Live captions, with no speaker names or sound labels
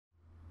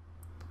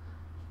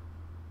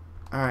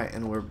Alright,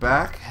 and we're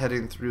back,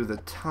 heading through the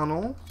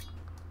tunnel.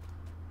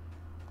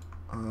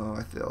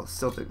 Oh,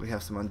 still think we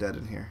have some undead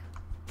in here.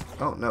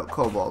 Oh, no,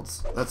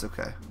 kobolds. That's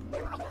okay.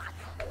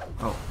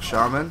 Oh,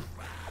 shaman.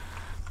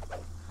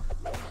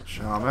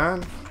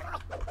 Shaman.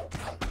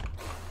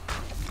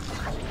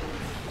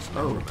 This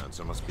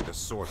necromancer must be the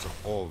source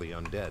of all the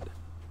undead.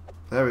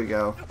 There we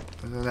go.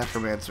 There's a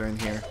necromancer in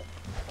here.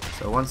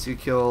 So once you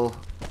kill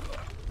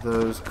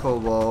those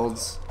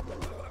kobolds,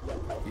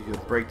 you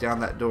can break down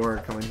that door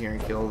and come in here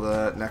and kill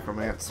the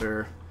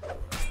necromancer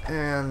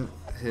and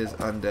his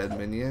undead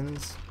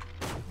minions.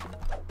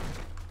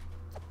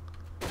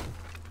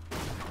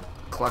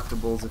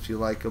 Collectibles if you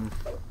like them.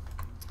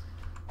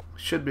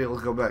 Should be able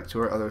to go back to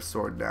our other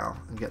sword now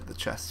and get the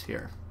chest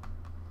here.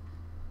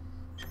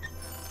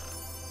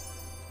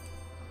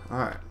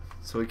 Alright,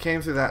 so we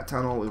came through that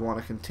tunnel. We want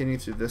to continue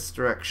through this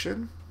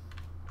direction.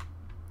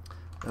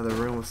 Another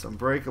room with some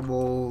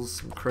breakables,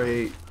 some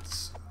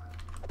crates,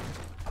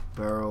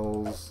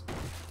 barrels,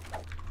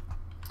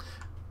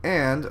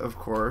 and of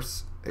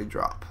course a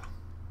drop.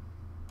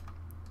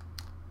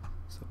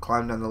 So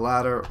climb down the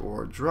ladder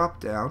or drop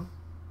down.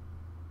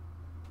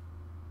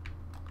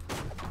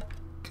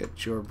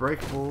 Get your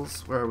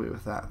breakables. Where are we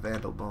with that?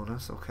 Vandal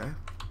bonus, okay.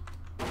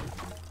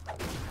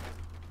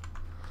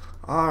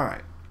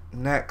 Alright,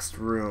 next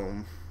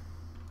room.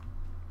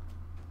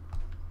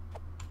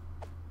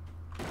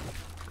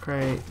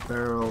 Crate,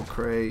 barrel,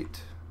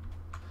 crate.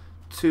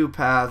 Two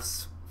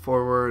paths,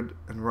 forward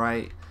and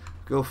right.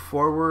 Go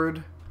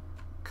forward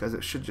because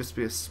it should just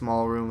be a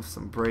small room with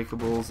some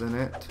breakables in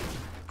it.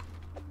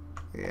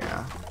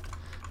 Yeah.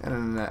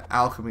 And an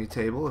alchemy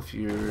table if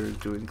you're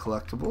doing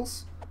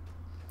collectibles.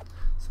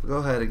 So go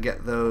ahead and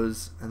get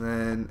those and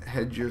then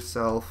head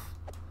yourself.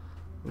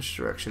 Which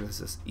direction is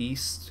this?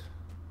 East.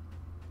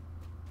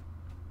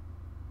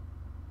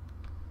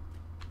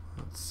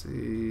 Let's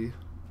see.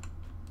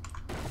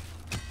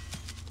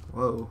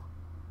 Whoa.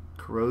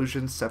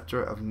 Corrosion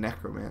Scepter of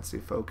Necromancy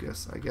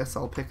Focus. I guess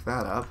I'll pick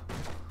that up.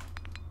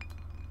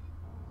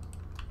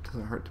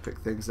 Doesn't hurt to pick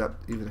things up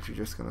even if you're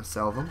just going to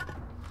sell them.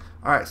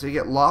 Alright, so you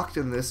get locked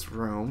in this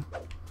room.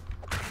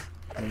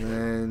 And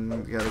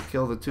then you gotta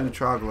kill the two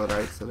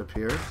troglodytes that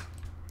appear.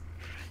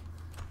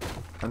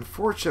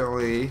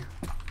 Unfortunately,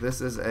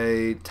 this is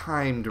a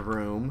timed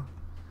room.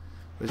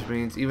 Which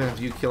means even if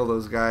you kill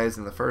those guys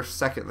in the first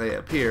second they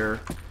appear,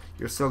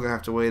 you're still going to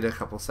have to wait a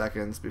couple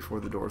seconds before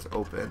the doors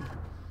open.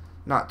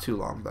 Not too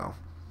long though.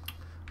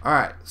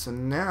 Alright, so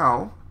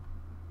now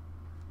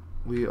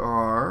we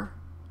are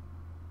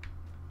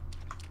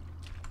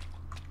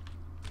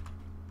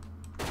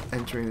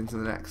entering into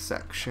the next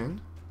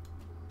section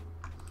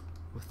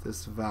with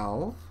this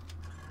valve.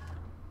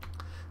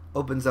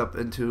 Opens up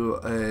into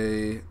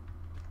a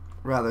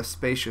rather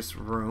spacious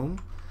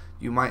room.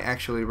 You might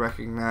actually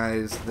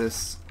recognize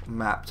this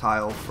map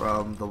tile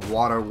from the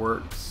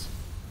waterworks.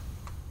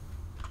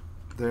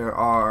 There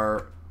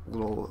are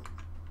little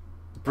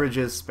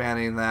bridges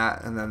spanning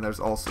that, and then there's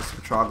also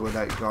some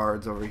troglodyte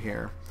guards over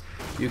here.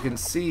 You can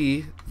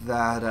see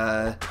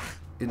that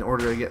in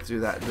order to get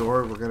through that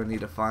door, we're going to need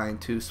to find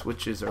two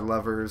switches or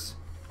levers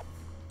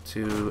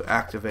to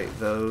activate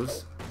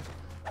those.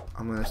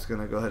 I'm just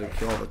going to go ahead and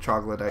kill all the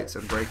troglodytes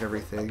and break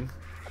everything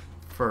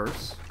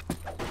first.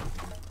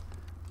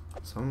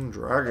 Some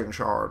dragon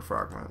shard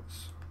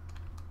fragments.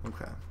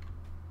 Okay.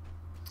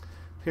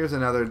 Here's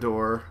another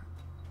door,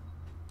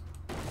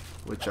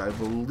 which I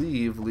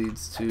believe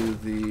leads to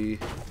the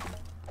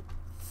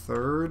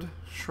third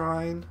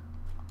shrine.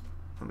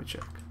 Let me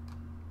check.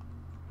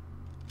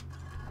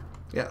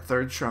 Yeah,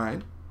 third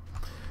shrine.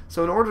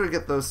 So in order to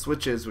get those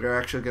switches, we're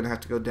actually going to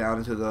have to go down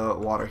into the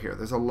water here.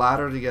 There's a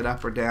ladder to get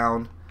up or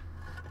down.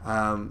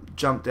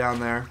 Jump down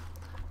there.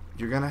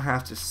 You're going to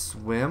have to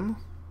swim.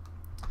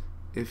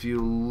 If you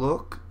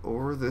look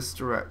over this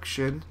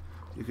direction,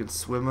 you can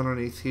swim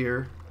underneath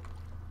here.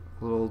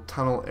 Little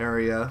tunnel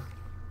area.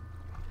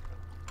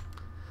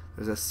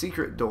 There's a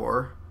secret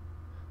door.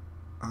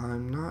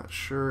 I'm not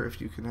sure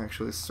if you can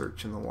actually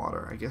search in the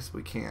water. I guess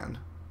we can.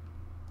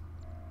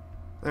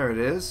 There it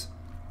is.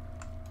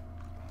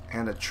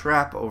 And a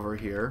trap over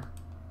here.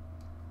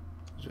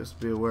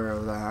 Just be aware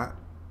of that.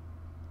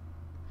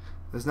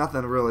 There's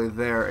nothing really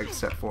there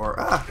except for...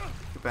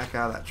 get back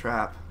out of that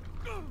trap.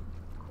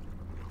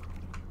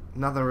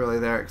 Nothing really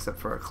there except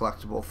for a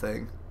collectible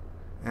thing.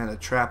 And a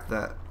trap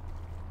that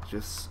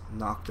just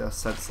knocked us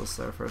senseless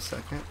there for a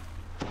second.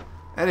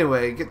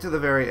 Anyway, get to the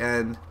very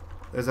end.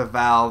 There's a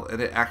valve and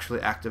it actually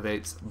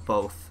activates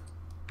both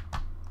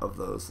of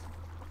those.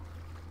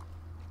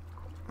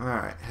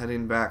 Alright,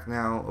 heading back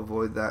now.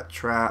 Avoid that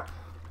trap.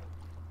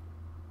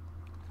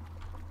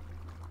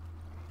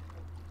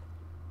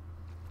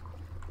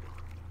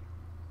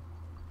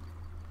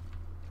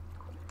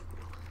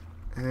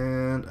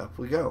 And up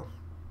we go.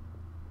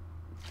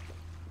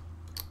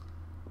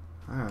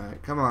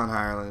 Alright, come on,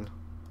 hireling.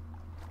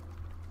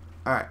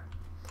 Alright.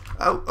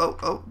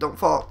 Oh, don't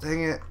fall.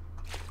 Dang it.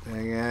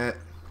 Dang it.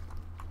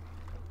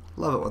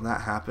 Love it when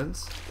that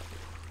happens.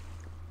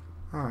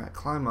 Alright,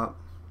 climb up.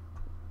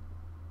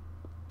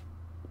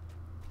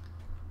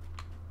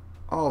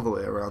 all the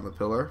way around the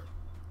pillar.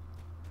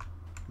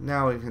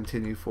 Now we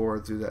continue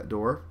forward through that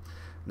door.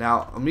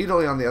 Now,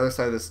 immediately on the other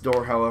side of this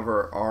door,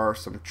 however, are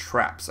some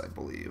traps, I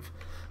believe.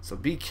 So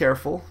be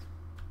careful.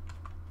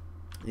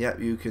 Yep,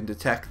 you can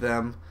detect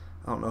them.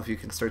 I don't know if you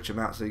can search them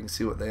out so you can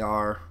see what they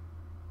are.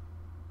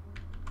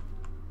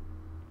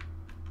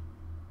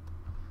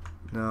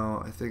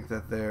 No, I think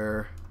that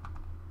they're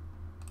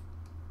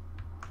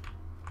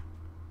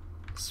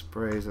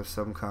sprays of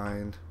some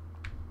kind.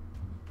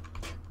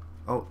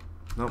 Oh,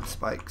 nope,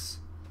 spikes.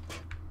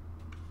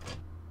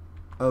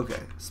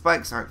 Okay,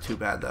 spikes aren't too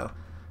bad though.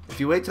 If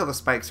you wait till the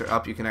spikes are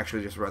up, you can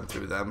actually just run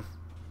through them.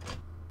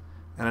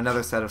 And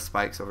another set of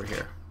spikes over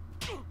here.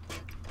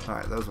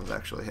 Alright, those ones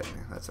actually hit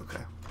me. That's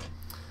okay.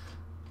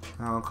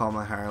 I'll call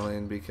my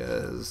hireling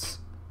because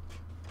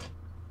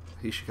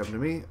he should come to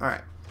me.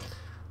 Alright.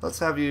 Let's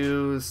have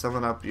you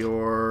summon up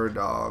your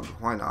dog.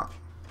 Why not?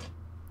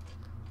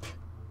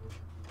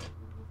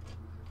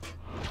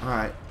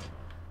 Alright.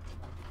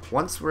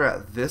 Once we're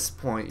at this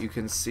point, you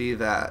can see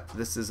that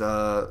this is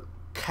a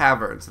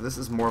cavern. So this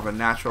is more of a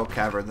natural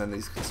cavern than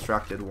these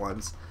constructed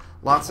ones.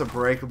 Lots of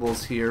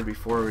breakables here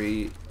before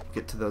we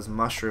get to those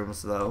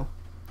mushrooms though.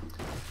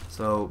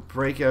 So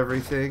break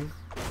everything.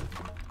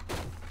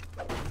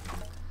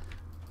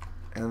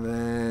 And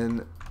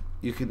then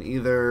you can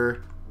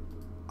either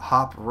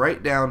hop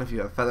right down if you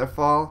have feather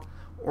fall,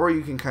 or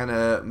you can kind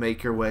of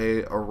make your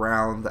way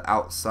around the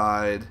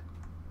outside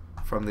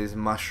from these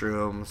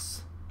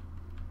mushrooms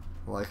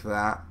like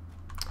that.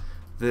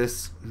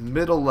 This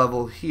middle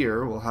level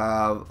here will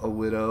have a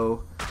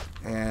widow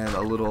and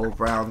a little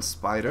brown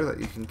spider that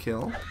you can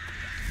kill.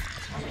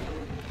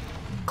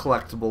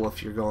 Collectible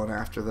if you're going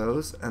after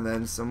those, and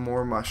then some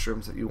more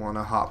mushrooms that you want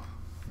to hop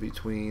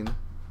between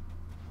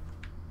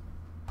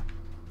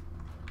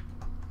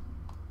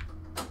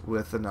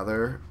with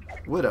another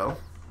widow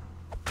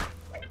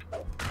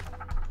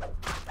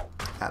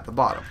at the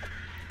bottom.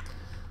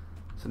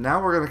 So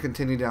now we're going to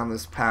continue down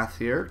this path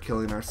here,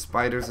 killing our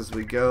spiders as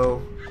we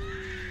go,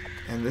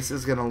 and this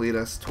is going to lead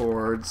us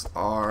towards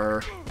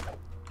our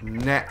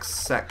next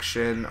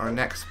section, our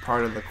next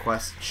part of the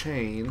quest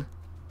chain,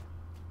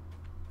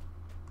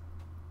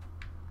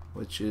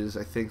 which is,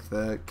 I think,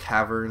 the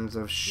Caverns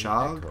of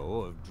Shog. The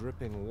echo of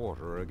dripping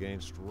water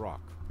against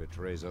rock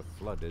betrays a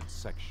flooded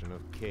section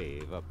of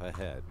cave up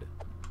ahead.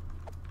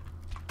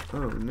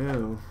 Oh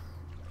no,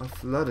 a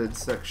flooded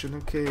section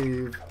of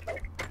cave.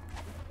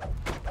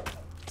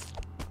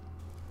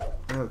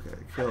 Okay,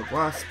 kill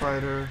glass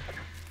spider.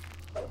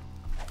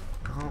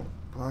 Oh,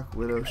 Black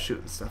Widow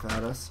shooting stuff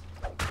at us.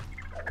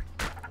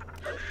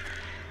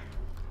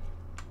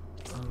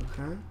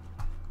 Okay.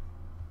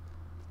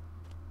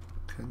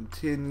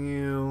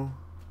 Continue.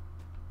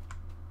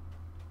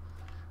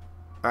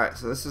 Alright,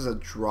 so this is a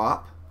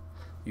drop.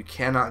 You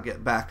cannot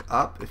get back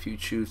up if you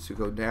choose to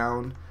go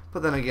down.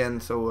 But then again,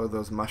 so are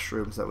those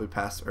mushrooms that we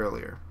passed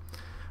earlier.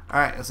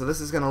 Alright, so this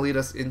is going to lead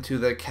us into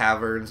the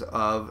Caverns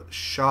of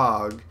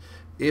Shog.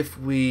 If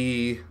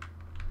we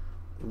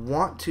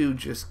want to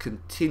just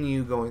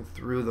continue going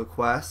through the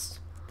quest,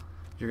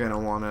 you're going to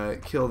want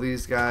to kill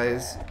these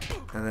guys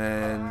and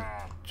then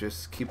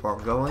just keep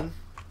on going.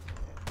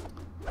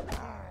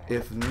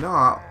 If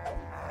not,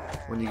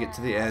 when you get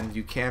to the end,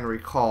 you can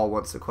recall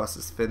once the quest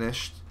is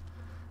finished,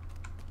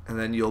 and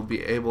then you'll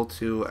be able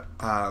to,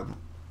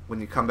 when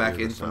you come back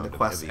in from the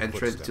quest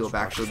entrance, you'll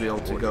actually be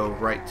able to go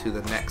right to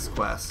the next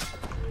quest.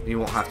 You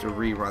won't have to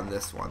rerun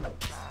this one.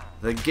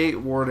 The Gate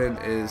Warden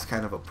is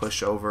kind of a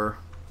pushover.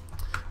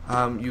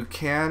 You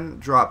can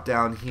drop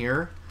down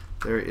here.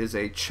 There is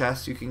a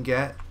chest you can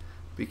get.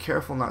 Be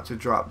careful not to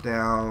drop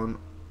down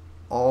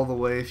all the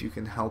way if you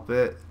can help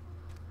it.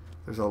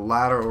 There's a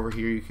ladder over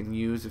here you can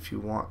use if you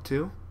want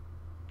to.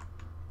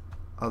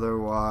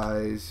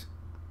 Otherwise,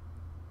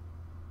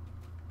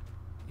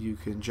 you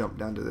can jump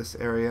down to this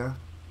area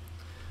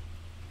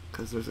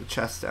because there's a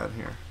chest down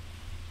here.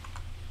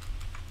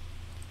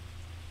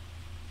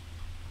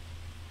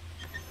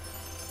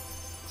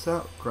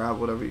 So, grab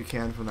whatever you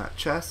can from that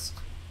chest.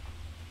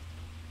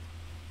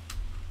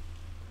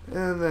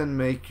 And then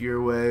make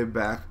your way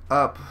back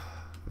up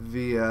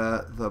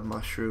via the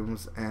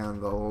mushrooms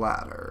and the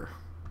ladder.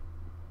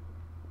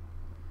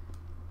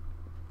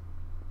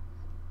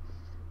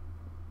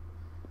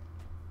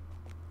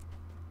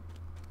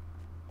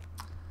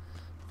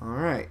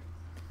 Alright,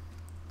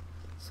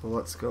 so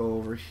let's go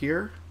over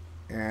here,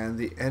 and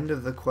the end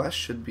of the quest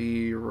should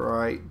be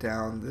right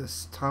down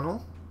this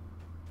tunnel.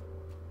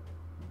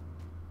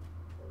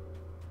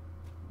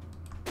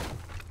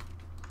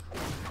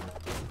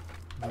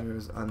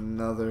 There's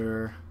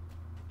another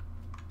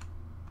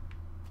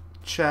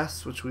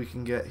chest which we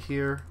can get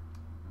here.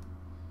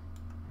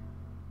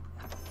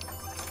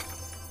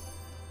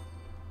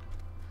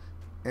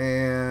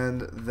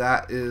 And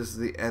that is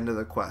the end of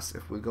the quest.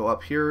 If we go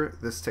up here,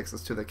 this takes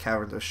us to the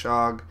Caverns of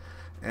Shog,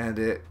 and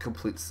it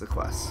completes the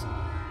quest.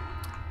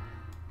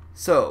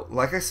 So,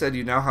 like I said,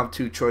 you now have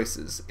two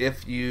choices.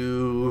 If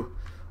you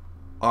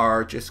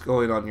are just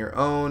going on your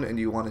own and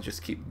you want to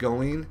just keep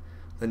going,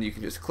 then you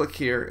can just click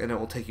here and it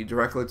will take you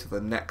directly to the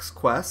next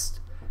quest.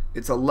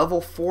 It's a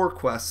level 4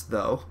 quest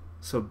though,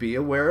 so be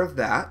aware of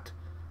that.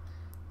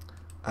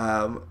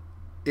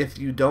 If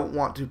you don't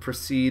want to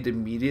proceed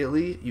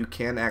immediately, you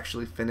can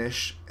actually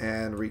finish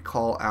and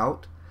recall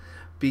out.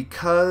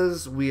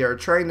 Because we are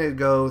trying to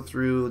go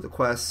through the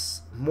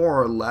quests more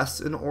or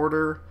less in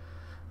order,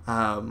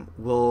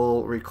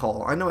 we'll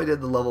recall. I know I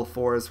did the level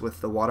 4s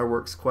with the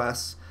Waterworks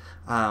quests,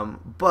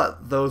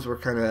 but those were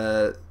kind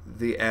of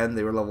the end.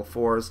 They were level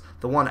 4s.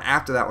 The one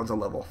after that one's a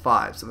level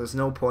 5, so there's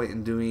no point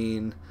in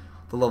doing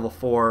the level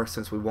 4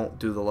 since we won't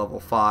do the level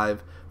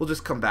 5. We'll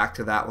just come back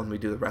to that when we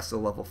do the rest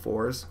of the level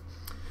 4s.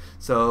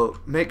 So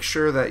make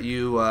sure that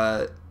you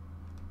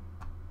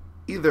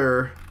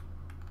either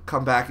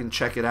come back and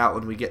check it out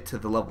when we get to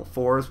the level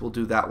 4s. We'll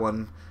do that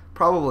one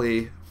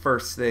probably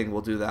first thing.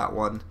 We'll do that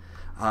one.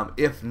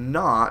 If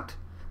not,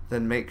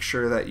 then make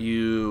sure that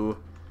you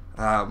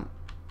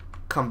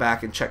come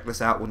back and check this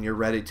out when you're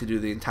ready to do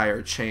the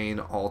entire chain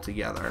all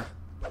together.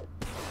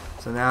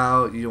 So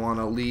now you want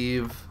to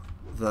leave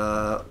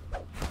the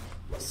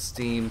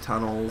steam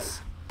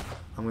tunnels.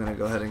 I'm going to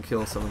go ahead and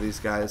kill some of these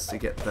guys to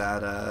get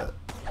that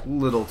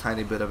little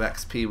tiny bit of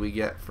XP we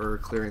get for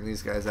clearing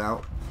these guys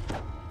out.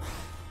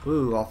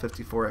 Ooh, all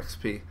 54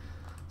 XP.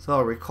 So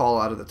I'll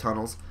recall out of the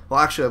tunnels. Well,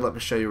 actually, let me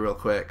show you real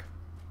quick.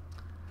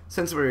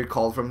 Since we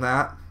recalled from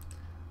that,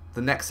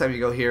 the next time you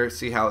go here,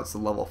 see how it's the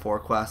level 4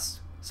 quest.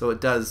 So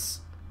it does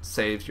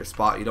save your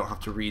spot. You don't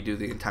have to redo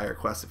the entire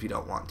quest if you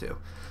don't want to.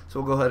 So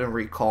we'll go ahead and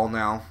recall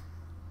now.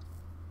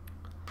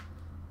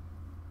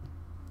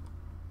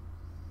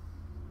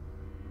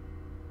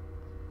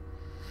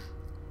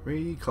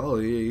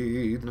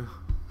 Recalling.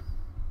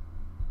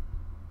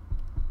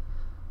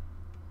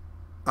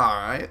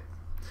 Alright.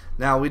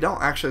 Now we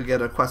don't actually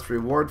get a quest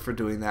reward for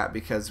doing that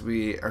because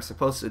we are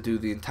supposed to do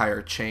the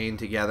entire chain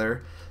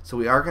together. So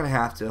we are going to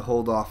have to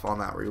hold off on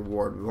that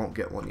reward. We won't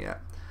get one yet.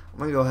 I'm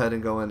going to go ahead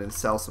and go in and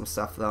sell some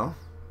stuff though.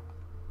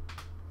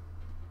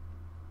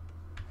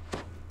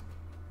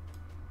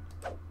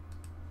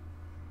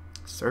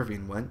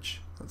 Serving wench.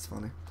 That's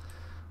funny.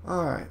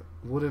 Alright.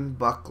 Wooden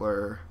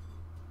buckler.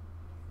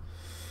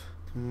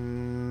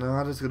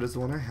 Not as good as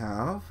the one I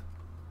have.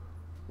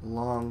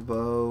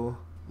 Longbow.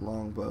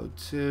 Longbow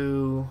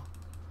 2.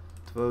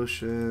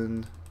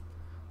 Devotion.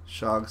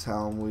 Shog's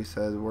Helm we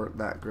said weren't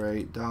that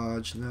great.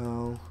 Dodge,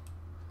 no.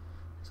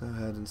 Go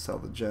ahead and sell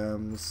the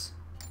gems.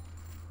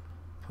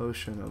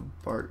 Potion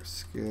of bark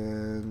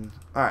skin.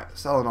 Alright,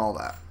 selling all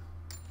that.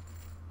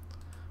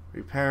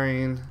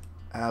 Repairing,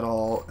 add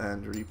all,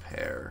 and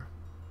repair.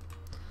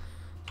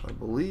 So I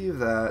believe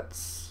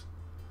that's...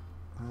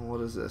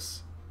 what is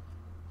this?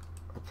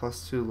 A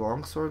 +2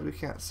 longsword we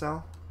can't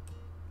sell?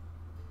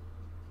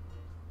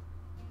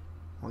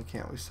 Why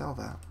can't we sell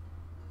that?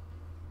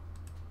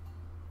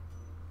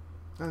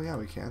 Oh yeah,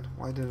 we can.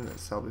 Why didn't it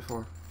sell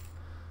before?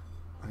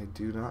 I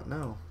do not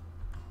know.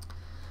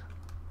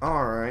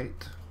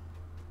 Alright.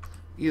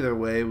 Either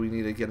way, we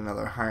need to get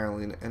another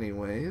hireling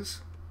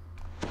anyways.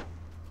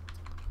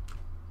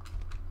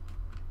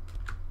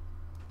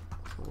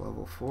 So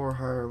level 4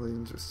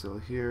 hirelings are still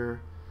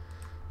here.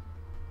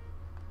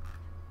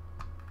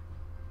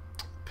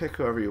 Pick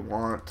whoever you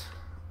want.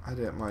 I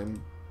didn't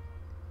mind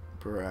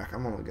Barak.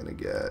 I'm only going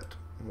to get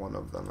one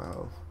of them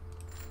out.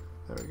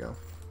 There we go.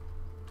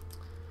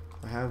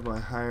 I have my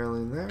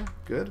hireling there.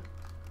 Good.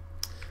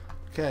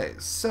 Okay,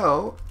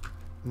 so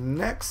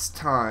next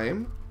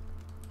time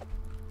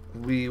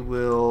we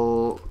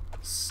will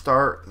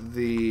start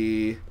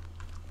the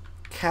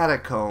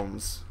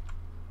Catacombs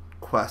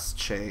quest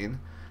chain,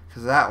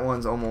 because that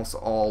one's almost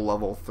all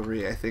level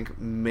 3. I think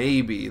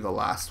maybe the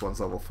last one's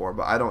level 4,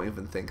 but I don't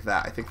even think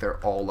that. I think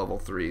they're all level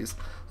 3s.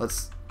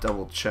 Let's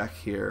double check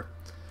here.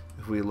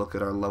 If we look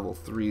at our level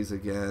 3s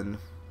again,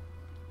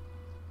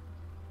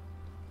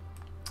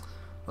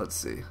 let's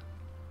see.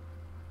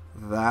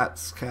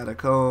 That's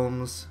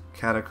Catacombs,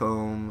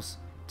 Catacombs,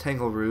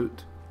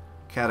 Tangleroot,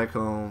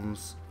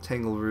 Catacombs,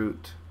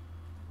 Tangleroot,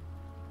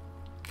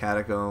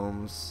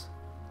 Catacombs,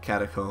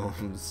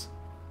 Catacombs,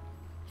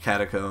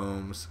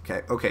 Catacombs.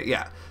 Okay,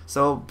 yeah.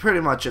 So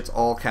pretty much it's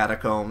all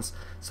Catacombs.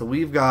 So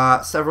we've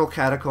got several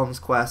Catacombs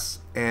quests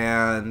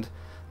and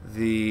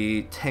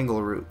the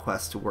Tangleroot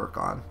quest to work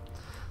on.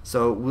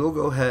 So we'll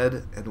go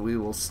ahead and we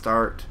will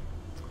start,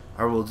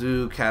 or we'll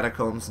do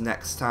Catacombs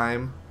next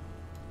time.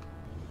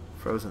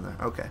 Frozen there.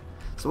 Okay.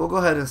 So we'll go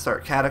ahead and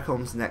start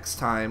Catacombs next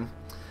time.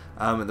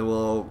 And then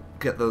we'll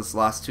get those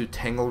last two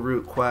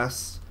Tangleroot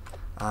quests.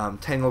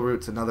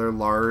 Tangleroot's another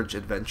large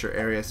adventure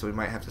area, so we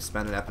might have to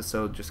spend an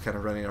episode just kind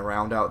of running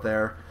around out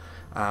there.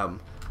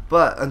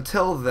 But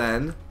until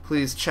then,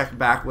 please check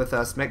back with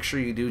us. Make sure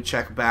you do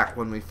check back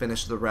when we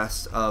finish the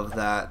rest of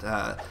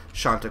that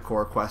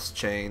Chanticleer quest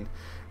chain.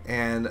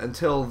 And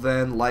until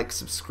then, like,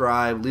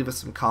 subscribe, leave us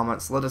some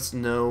comments, let us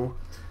know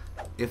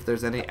if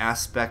there's any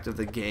aspect of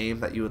the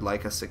game that you would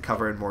like us to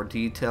cover in more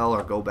detail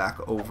or go back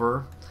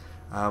over.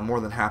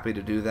 More than happy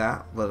to do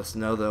that. Let us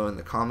know though in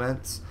the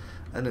comments.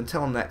 And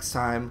until next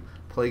time,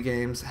 play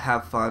games,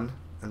 have fun,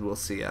 and we'll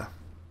see ya.